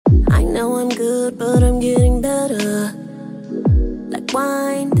know I'm good, but I'm getting better. Like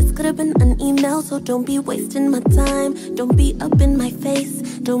wine, this could have been an email, so don't be wasting my time. Don't be up in my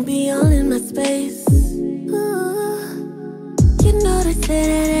face, don't be all in my space. Ooh. You know they say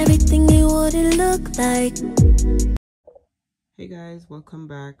that everything ain't what it look like. Hey guys, welcome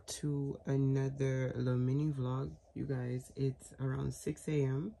back to another little mini vlog. You guys, it's around 6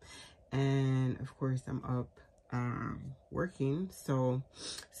 a.m. and of course I'm up working. So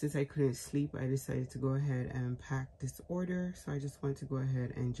since I couldn't sleep, I decided to go ahead and pack this order. So I just wanted to go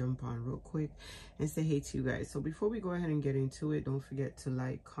ahead and jump on real quick and say hey to you guys. So before we go ahead and get into it, don't forget to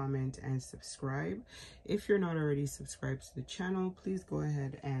like, comment, and subscribe. If you're not already subscribed to the channel, please go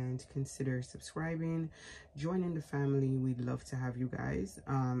ahead and consider subscribing, joining the family. We'd love to have you guys.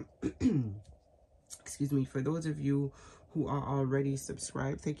 Excuse me. For those of you who are already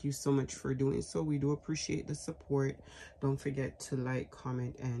subscribed, thank you so much for doing so. We do appreciate the support. Don't forget to like,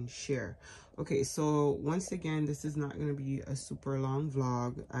 comment, and share. Okay, so once again, this is not going to be a super long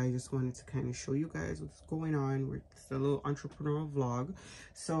vlog. I just wanted to kind of show you guys what's going on. It's a little entrepreneurial vlog.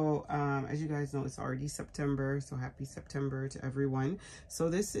 So as you guys know, it's already September, so happy September to everyone. So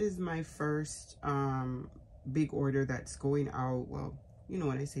this is my first big order that's going out. Well, you know,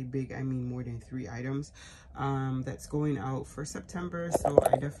 when I say big, I mean more than 3 items that's going out for September. So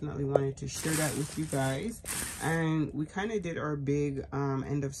I definitely wanted to share that with you guys. And we kind of did our big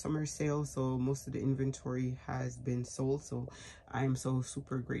end of summer sale, so most of the inventory has been sold, so I'm so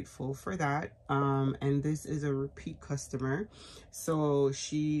super grateful for that. And this is a repeat customer, so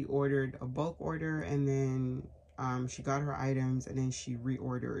she ordered a bulk order, and then she got her items, and then she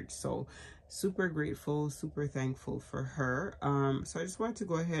reordered. So super grateful, super thankful for her. So I just wanted to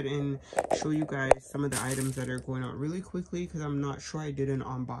go ahead and show you guys some of the items that are going out really quickly, because I'm not sure I did an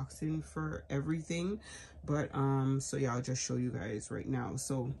unboxing for everything. But so yeah, I'll just show you guys right now.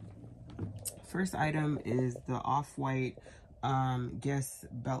 So first item is the Off-White Guess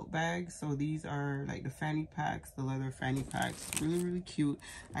belt bag. So these are like the fanny packs, the leather fanny packs, really cute.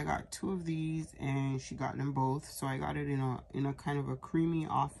 I got 2 of these and she got them both. So I got it in a kind of a creamy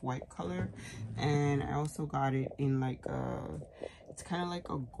off-white color, and I also got it in like it's kind of like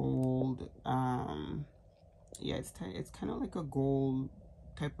a gold, yeah, it's kind of like a gold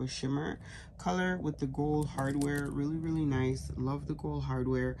type of shimmer color with the gold hardware. Really nice. Love the gold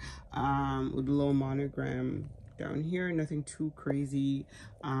hardware with a little monogram down here. Nothing too crazy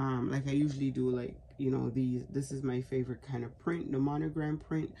like I usually do. Like, you know, this is my favorite kind of print, the monogram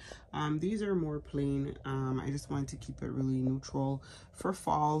print. These are more plain. I just wanted to keep it really neutral for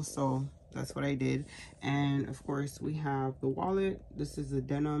fall, so that's what I did. And of course we have the wallet. This is a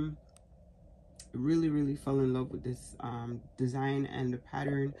denim. Really fell in love with this design and the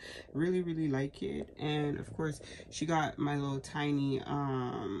pattern. Really like it. And of course she got my little tiny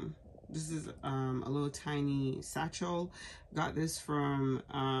this is a little tiny satchel. Got this from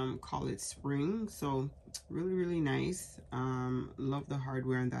Call It Spring, so really nice. Love the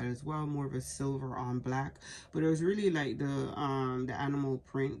hardware on that as well. More of a silver on black, but it was really like the animal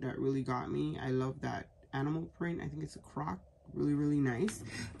print that really got me. I love that animal print. I think it's a croc. Really nice.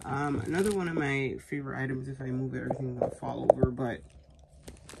 Another one of my favorite items, if I move it, everything's gonna fall over, but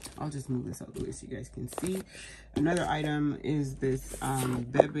I'll just move this out the way so you guys can see. Another item is this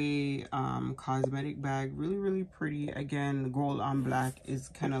Bebe cosmetic bag. Really pretty. Again, gold on black is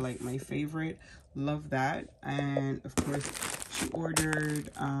kind of like my favorite. Love that. And of course she ordered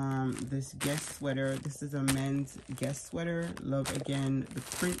this Guess sweater. This is a men's Guess sweater. Love, again, the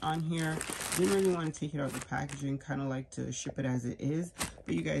print on here. Didn't really want to take it out the packaging, kind of like to ship it as it is,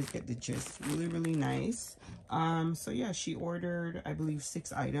 but you guys get the gist. Really nice. So yeah, she ordered, I believe,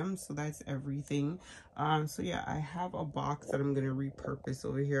 6 items, so that's everything. So yeah, I have a box that I'm gonna repurpose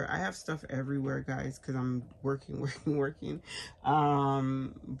over here. I have stuff everywhere, guys, because I'm working.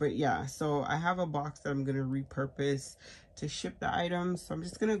 But yeah, so I have a box that I'm gonna repurpose to ship the items. So I'm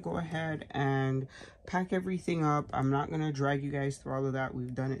just gonna go ahead and pack everything up. I'm not gonna drag you guys through all of that.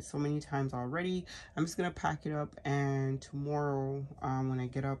 We've done it so many times already. I'm just gonna pack it up, and tomorrow when I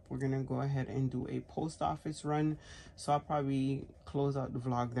get up, we're gonna go ahead and do a post office run. So I'll probably close out the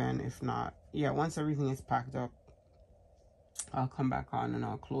vlog then. If not, yeah, once everything is packed up, I'll come back on and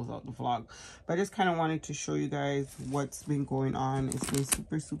I'll close out the vlog. But I just kind of wanted to show you guys what's been going on. It's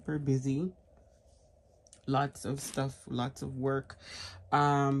been super busy. Lots of stuff, lots of work.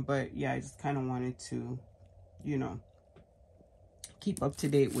 But yeah, I just kind of wanted to, you know, keep up to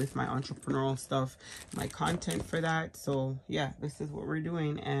date with my entrepreneurial stuff, my content for that. So yeah, this is what we're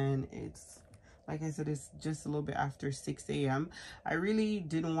doing, and it's, Like I said, it's just a little bit after 6 a.m. I really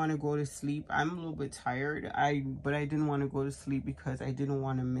didn't want to go to sleep. I'm a little bit tired. But I didn't want to go to sleep because I didn't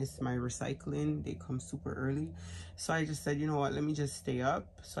want to miss my recycling. They come super early. So I just said, you know what, let me just stay up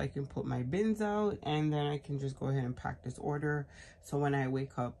so I can put my bins out, and then I can just go ahead and pack this order. So when I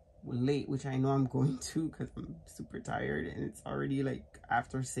wake up late, which I know I'm going to because I'm super tired and it's already like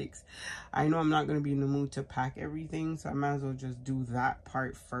after 6, I know I'm not going to be in the mood to pack everything, so I might as well just do that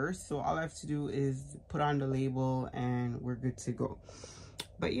part first. So all I have to do is put on the label and we're good to go.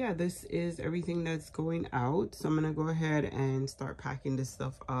 But yeah, this is everything that's going out. So I'm gonna go ahead and start packing this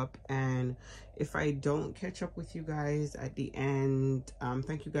stuff up, and if I don't catch up with you guys at the end,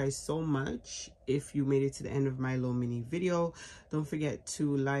 thank you guys so much. If you made it to the end of my little mini video, don't forget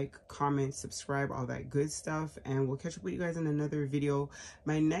to like, comment, subscribe, all that good stuff, and we'll catch up with you guys in another video.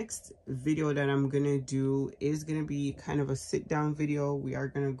 My next video that I'm gonna do is gonna be kind of a sit down video. We are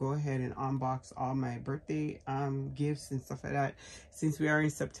gonna go ahead and unbox all my birthday gifts and stuff like that. Since we are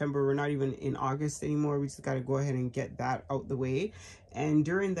in September, we're not even in August anymore, we just got to go ahead and get that out the way. And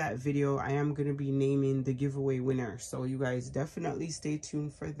during that video, I am going to be naming the giveaway winner, so you guys definitely stay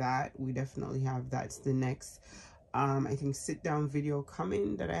tuned for that. We definitely have, that's the next I think sit down video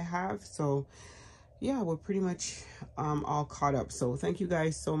coming that I have. So yeah, we're pretty much all caught up. So thank you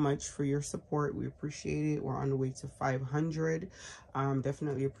guys so much for your support. We appreciate it. We're on the way to 500.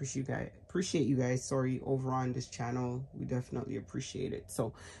 Definitely appreciate you guys, sorry, over on this channel. We definitely appreciate it.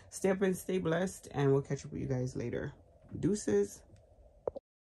 So stay up and stay blessed, and we'll catch up with you guys later. Deuces.